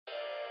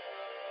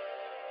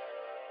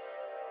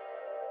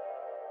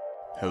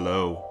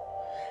Hello,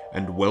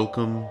 and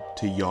welcome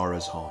to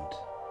Yara's Haunt.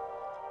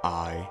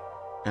 I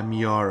am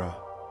Yara,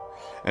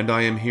 and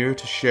I am here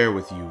to share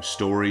with you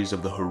stories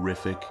of the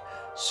horrific,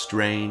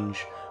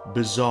 strange,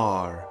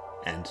 bizarre,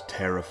 and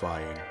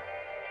terrifying.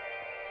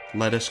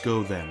 Let us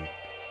go then,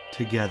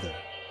 together,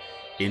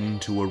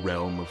 into a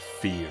realm of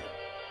fear.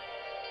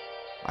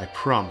 I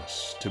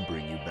promise to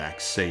bring you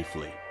back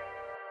safely.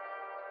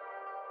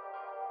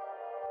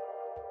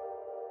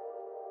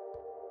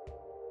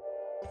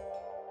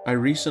 I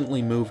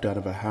recently moved out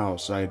of a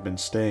house I had been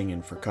staying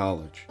in for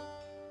college.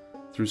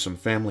 Through some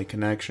family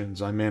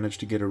connections, I managed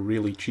to get a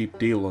really cheap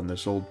deal on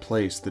this old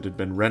place that had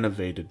been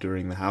renovated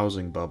during the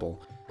housing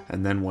bubble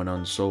and then went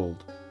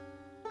unsold.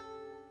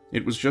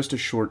 It was just a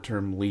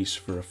short-term lease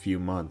for a few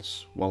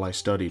months while I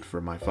studied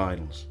for my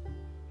finals.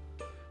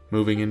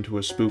 Moving into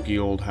a spooky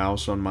old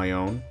house on my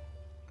own?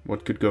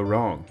 What could go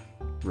wrong,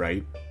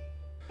 right?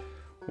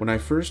 When I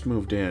first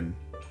moved in,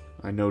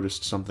 I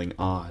noticed something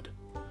odd.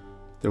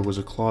 There was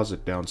a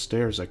closet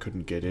downstairs I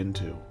couldn't get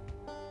into.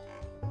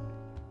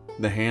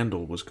 The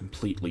handle was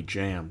completely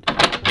jammed,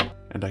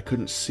 and I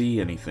couldn't see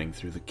anything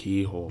through the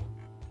keyhole.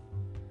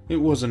 It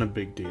wasn't a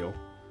big deal.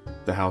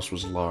 The house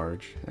was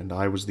large, and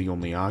I was the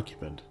only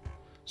occupant,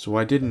 so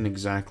I didn't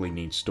exactly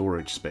need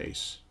storage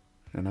space,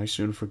 and I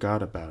soon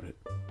forgot about it.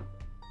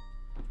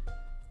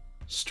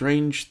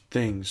 Strange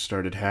things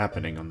started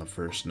happening on the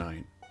first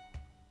night.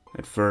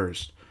 At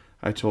first,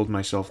 I told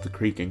myself the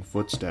creaking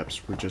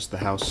footsteps were just the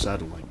house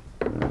settling,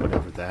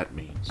 whatever that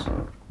means.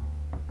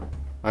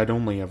 I'd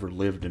only ever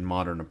lived in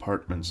modern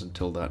apartments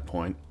until that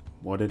point.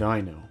 What did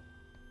I know?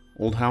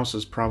 Old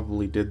houses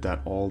probably did that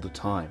all the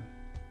time.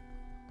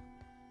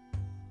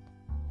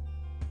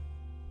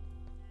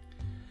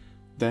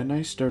 Then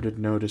I started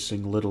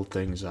noticing little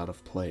things out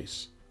of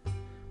place.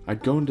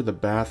 I'd go into the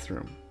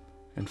bathroom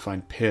and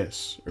find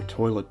piss or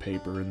toilet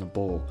paper in the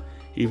bowl,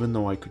 even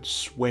though I could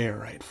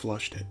swear I had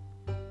flushed it.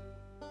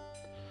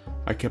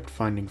 I kept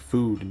finding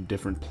food in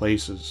different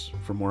places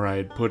from where I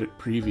had put it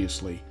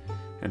previously,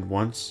 and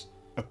once,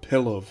 a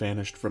pillow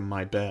vanished from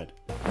my bed.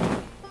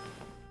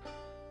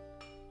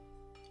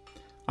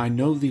 I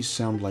know these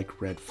sound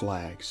like red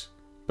flags,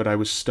 but I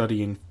was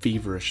studying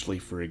feverishly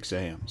for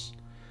exams.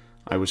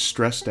 I was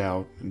stressed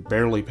out and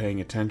barely paying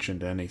attention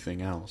to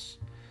anything else,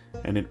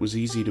 and it was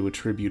easy to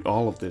attribute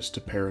all of this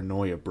to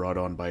paranoia brought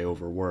on by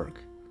overwork.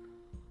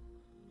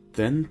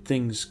 Then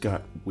things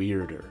got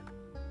weirder.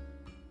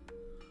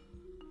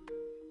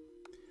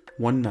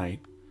 One night,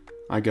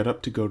 I got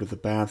up to go to the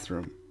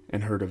bathroom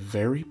and heard a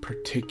very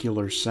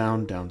particular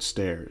sound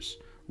downstairs,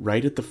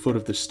 right at the foot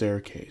of the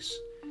staircase,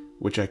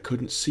 which I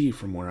couldn't see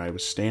from where I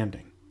was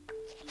standing.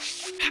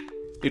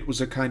 It was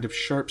a kind of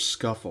sharp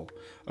scuffle,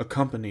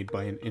 accompanied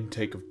by an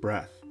intake of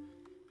breath,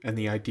 and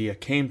the idea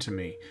came to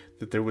me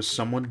that there was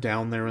someone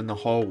down there in the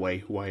hallway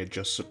who I had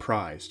just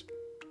surprised,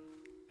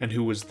 and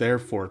who was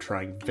therefore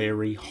trying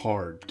very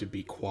hard to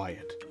be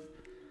quiet.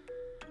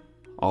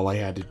 All I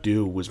had to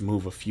do was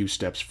move a few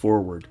steps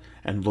forward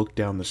and look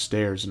down the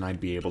stairs and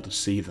I'd be able to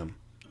see them.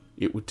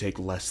 It would take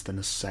less than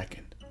a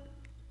second.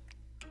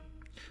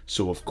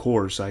 So of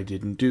course I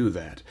didn't do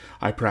that.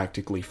 I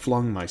practically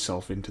flung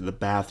myself into the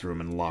bathroom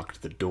and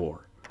locked the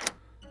door.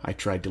 I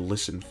tried to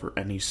listen for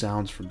any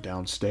sounds from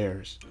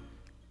downstairs,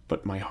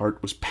 but my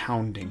heart was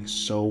pounding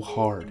so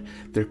hard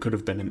there could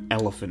have been an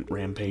elephant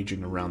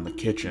rampaging around the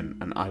kitchen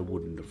and I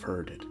wouldn't have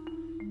heard it.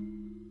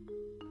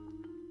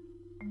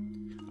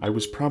 I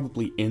was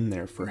probably in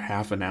there for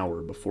half an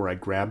hour before I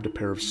grabbed a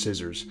pair of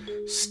scissors,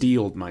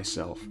 steeled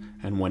myself,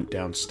 and went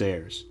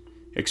downstairs,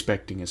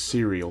 expecting a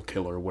serial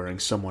killer wearing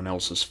someone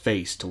else's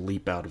face to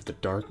leap out of the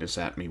darkness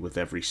at me with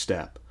every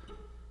step.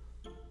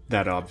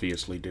 That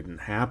obviously didn't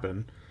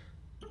happen.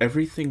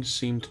 Everything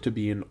seemed to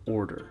be in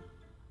order.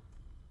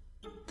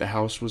 The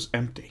house was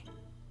empty.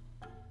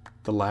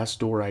 The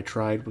last door I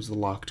tried was the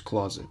locked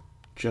closet,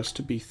 just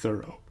to be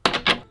thorough,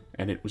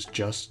 and it was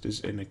just as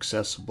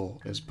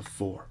inaccessible as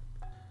before.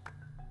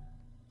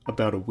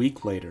 About a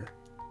week later,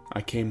 I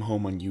came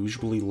home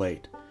unusually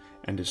late,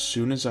 and as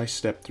soon as I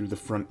stepped through the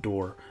front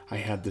door, I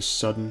had this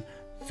sudden,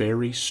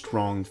 very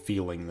strong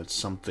feeling that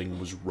something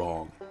was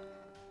wrong.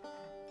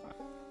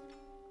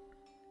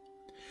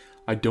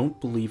 I don't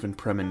believe in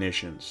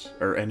premonitions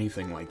or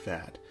anything like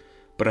that,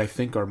 but I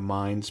think our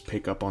minds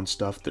pick up on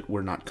stuff that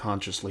we're not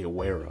consciously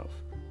aware of.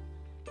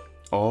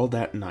 All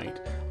that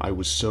night, I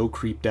was so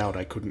creeped out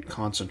I couldn't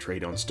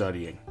concentrate on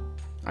studying.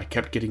 I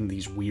kept getting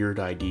these weird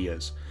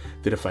ideas,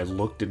 that if I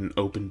looked at an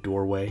open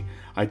doorway,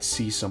 I'd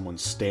see someone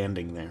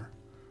standing there,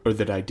 or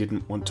that I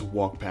didn't want to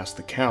walk past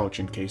the couch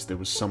in case there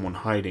was someone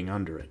hiding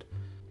under it.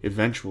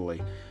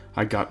 Eventually,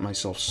 I got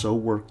myself so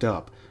worked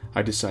up,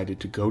 I decided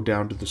to go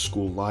down to the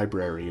school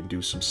library and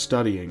do some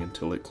studying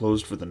until it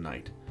closed for the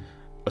night.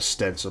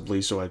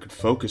 Ostensibly so I could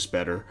focus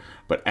better,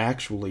 but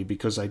actually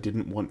because I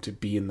didn't want to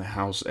be in the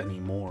house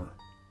anymore.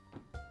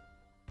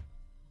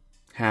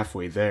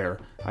 Halfway there,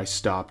 I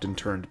stopped and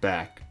turned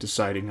back,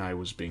 deciding I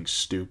was being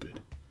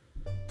stupid.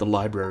 The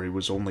library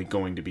was only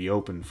going to be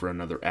open for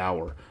another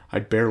hour.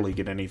 I'd barely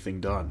get anything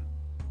done.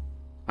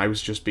 I was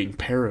just being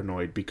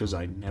paranoid because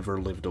I never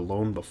lived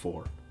alone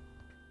before.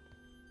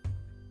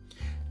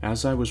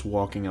 As I was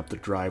walking up the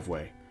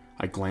driveway,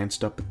 I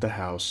glanced up at the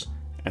house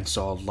and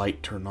saw a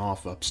light turn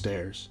off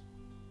upstairs.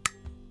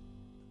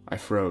 I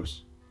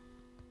froze.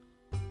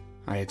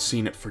 I had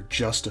seen it for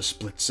just a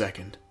split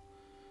second.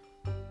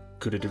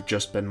 Could it have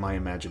just been my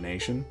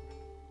imagination?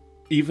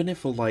 Even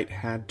if a light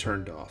had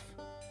turned off,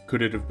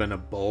 could it have been a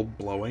bulb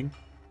blowing?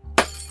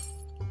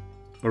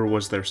 Or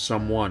was there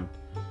someone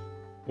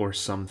or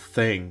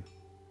something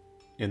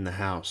in the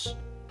house?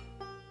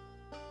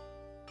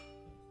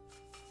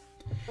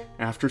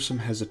 After some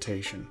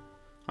hesitation,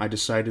 I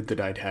decided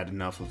that I'd had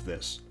enough of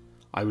this.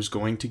 I was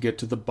going to get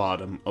to the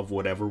bottom of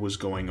whatever was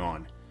going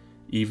on,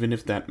 even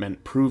if that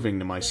meant proving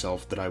to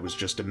myself that I was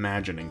just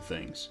imagining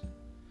things.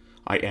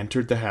 I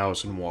entered the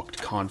house and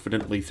walked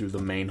confidently through the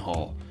main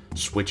hall,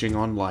 switching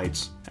on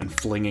lights and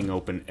flinging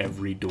open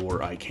every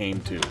door I came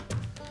to.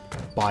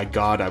 By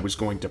God, I was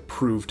going to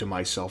prove to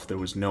myself there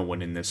was no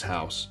one in this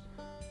house.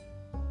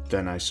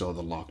 Then I saw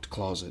the locked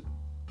closet.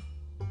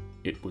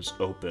 It was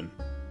open.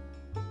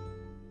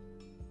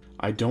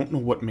 I don't know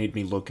what made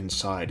me look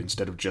inside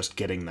instead of just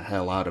getting the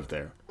hell out of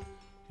there.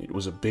 It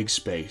was a big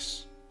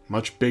space,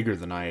 much bigger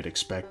than I had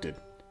expected,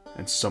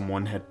 and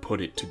someone had put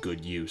it to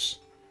good use.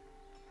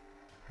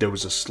 There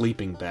was a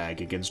sleeping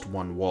bag against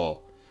one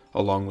wall,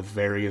 along with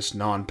various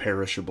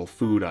non-perishable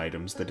food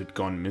items that had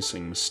gone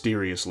missing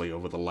mysteriously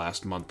over the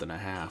last month and a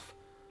half.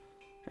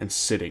 And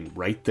sitting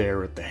right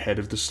there at the head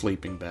of the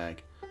sleeping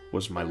bag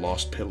was my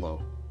lost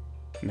pillow,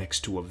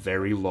 next to a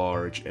very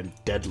large and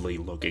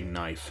deadly-looking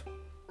knife.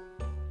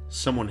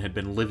 Someone had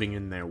been living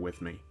in there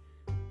with me,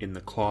 in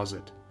the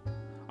closet.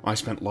 I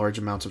spent large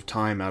amounts of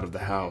time out of the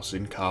house,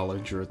 in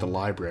college, or at the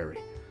library.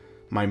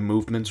 My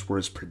movements were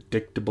as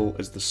predictable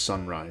as the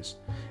sunrise.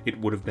 It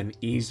would have been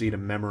easy to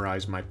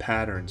memorize my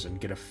patterns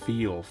and get a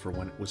feel for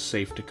when it was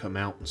safe to come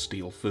out and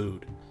steal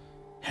food.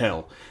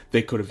 Hell,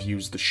 they could have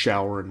used the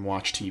shower and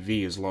watch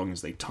TV as long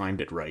as they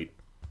timed it right.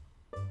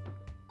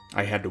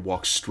 I had to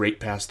walk straight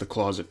past the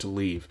closet to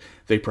leave.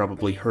 They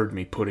probably heard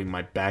me putting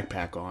my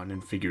backpack on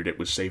and figured it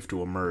was safe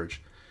to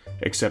emerge,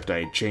 except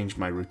I had changed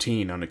my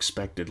routine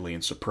unexpectedly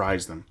and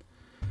surprised them.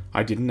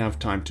 I didn't have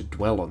time to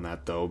dwell on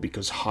that, though,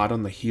 because hot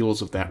on the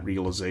heels of that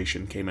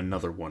realization came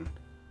another one.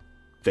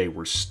 They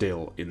were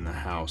still in the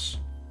house.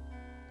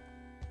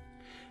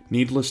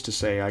 Needless to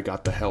say, I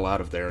got the hell out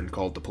of there and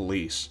called the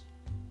police.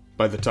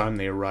 By the time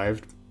they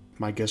arrived,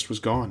 my guest was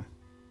gone.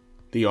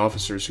 The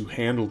officers who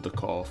handled the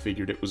call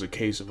figured it was a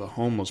case of a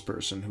homeless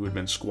person who had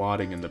been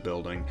squatting in the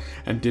building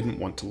and didn't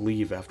want to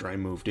leave after I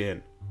moved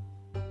in.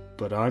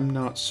 But I'm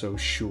not so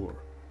sure.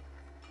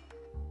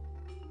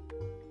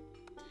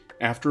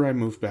 After I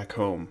moved back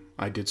home,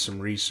 I did some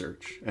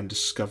research and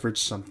discovered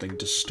something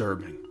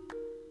disturbing.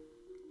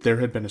 There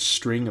had been a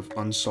string of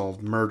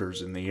unsolved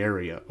murders in the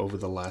area over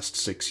the last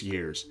 6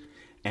 years,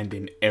 and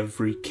in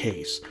every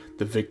case,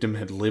 the victim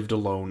had lived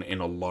alone in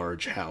a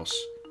large house.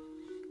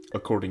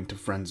 According to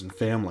friends and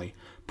family,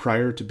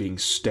 prior to being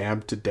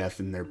stabbed to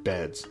death in their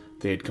beds,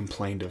 they had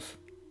complained of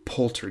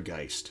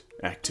poltergeist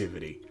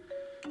activity.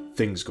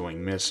 Things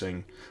going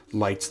missing,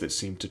 lights that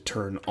seemed to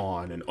turn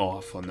on and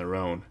off on their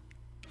own,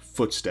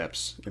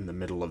 footsteps in the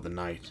middle of the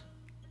night.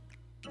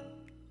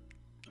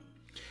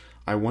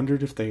 I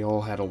wondered if they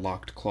all had a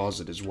locked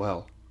closet as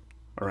well,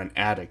 or an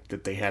attic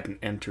that they hadn't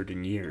entered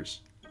in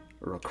years,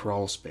 or a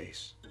crawl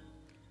space.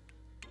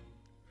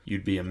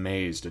 You'd be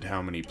amazed at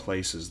how many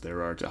places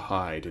there are to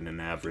hide in an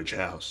average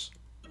house.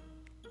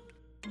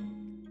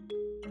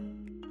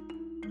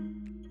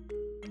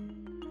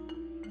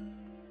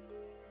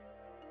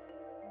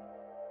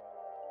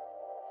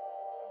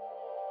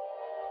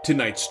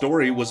 Tonight's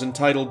story was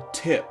entitled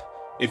Tip: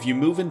 If You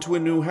Move Into a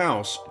New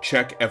House,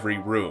 Check Every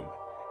Room,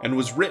 and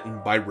was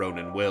written by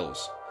Ronan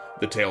Wills.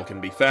 The tale can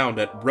be found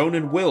at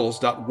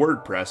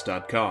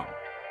ronanwills.wordpress.com.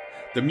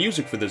 The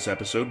music for this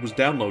episode was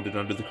downloaded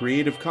under the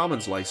Creative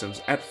Commons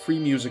license at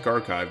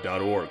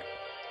freemusicarchive.org.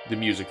 The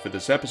music for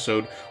this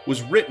episode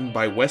was written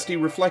by Westy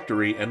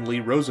Reflectory and Lee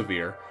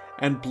Rosevere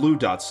and Blue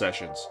Dot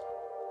Sessions.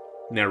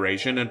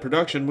 Narration and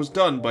production was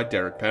done by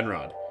Derek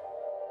Penrod.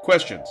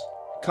 Questions,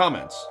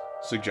 comments,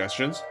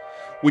 suggestions?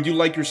 Would you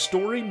like your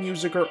story,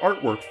 music, or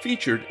artwork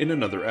featured in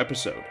another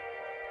episode?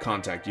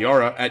 Contact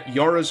Yara at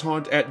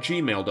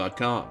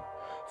yarashaunt@gmail.com.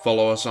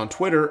 Follow us on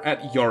Twitter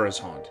at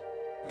yarashaunt.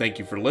 Thank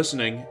you for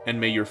listening, and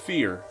may your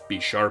fear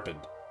be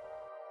sharpened.